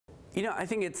I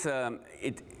think it's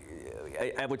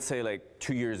I would say like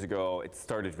 2 years ago, it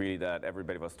started really that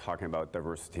everybody was talking about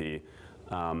diversity,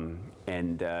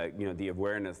 and the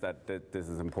awareness that this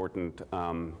is important,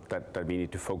 that we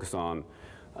need to focus on.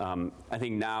 I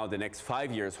think now the next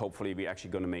 5 years, hopefully, we're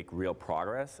actually going to make real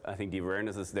progress. I think the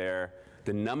awareness is there.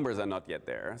 The numbers are not yet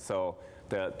there. So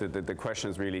the question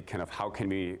is really kind of how can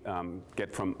we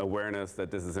get from awareness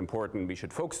that this is important, we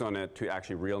should focus on it, to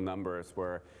actually real numbers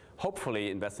where hopefully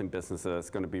investment businesses is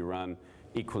going to be run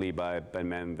equally by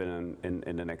men and women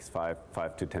in the next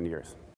 5 to 10 years.